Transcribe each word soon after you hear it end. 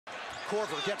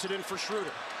Horford gets it in for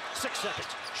Schroeder. 6 seconds.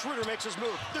 Schroeder makes his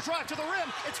move. The drive to the rim.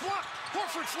 It's blocked.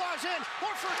 Horford flies in.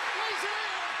 Horford lays it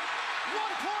in.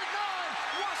 1.9.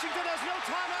 Washington has no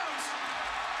timeouts.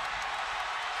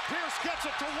 Pierce gets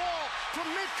it to Wall from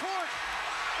midcourt.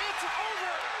 It's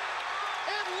over.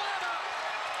 Atlanta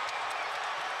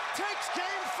takes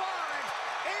game 5,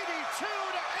 82-81.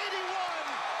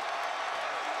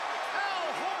 Al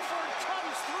Horford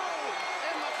comes through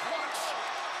in the clutch.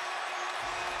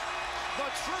 The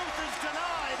truth is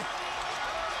denied.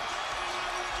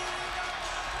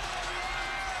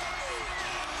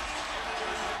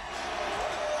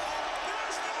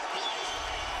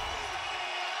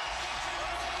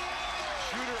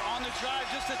 Schroeder on the drive,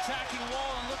 just attacking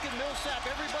Wall, and look at Millsap.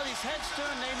 Everybody's heads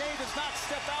turned. Nene does not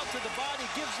step out to the body,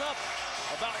 gives up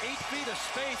about 8 feet of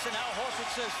space, and Al Horford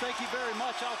says, thank you very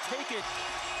much, I'll take it.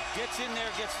 Gets in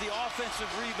there, gets the offensive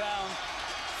rebound,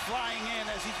 flying in,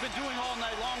 as he's been doing all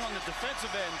night long on the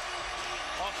defensive end.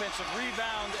 Offensive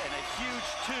rebound and a huge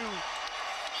 2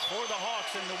 for the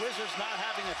Hawks, and the Wizards not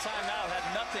having a timeout, had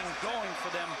nothing going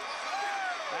for them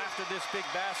after this big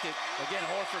basket. Again,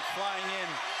 Horford flying in,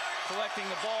 collecting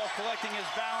the ball, collecting his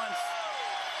balance,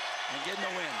 and getting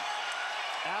the win.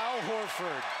 Al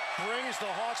Horford brings the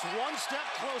Hawks one step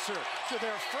closer to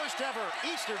their first ever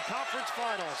Eastern Conference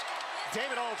Finals.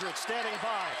 David Aldridge standing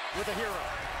by with a hero.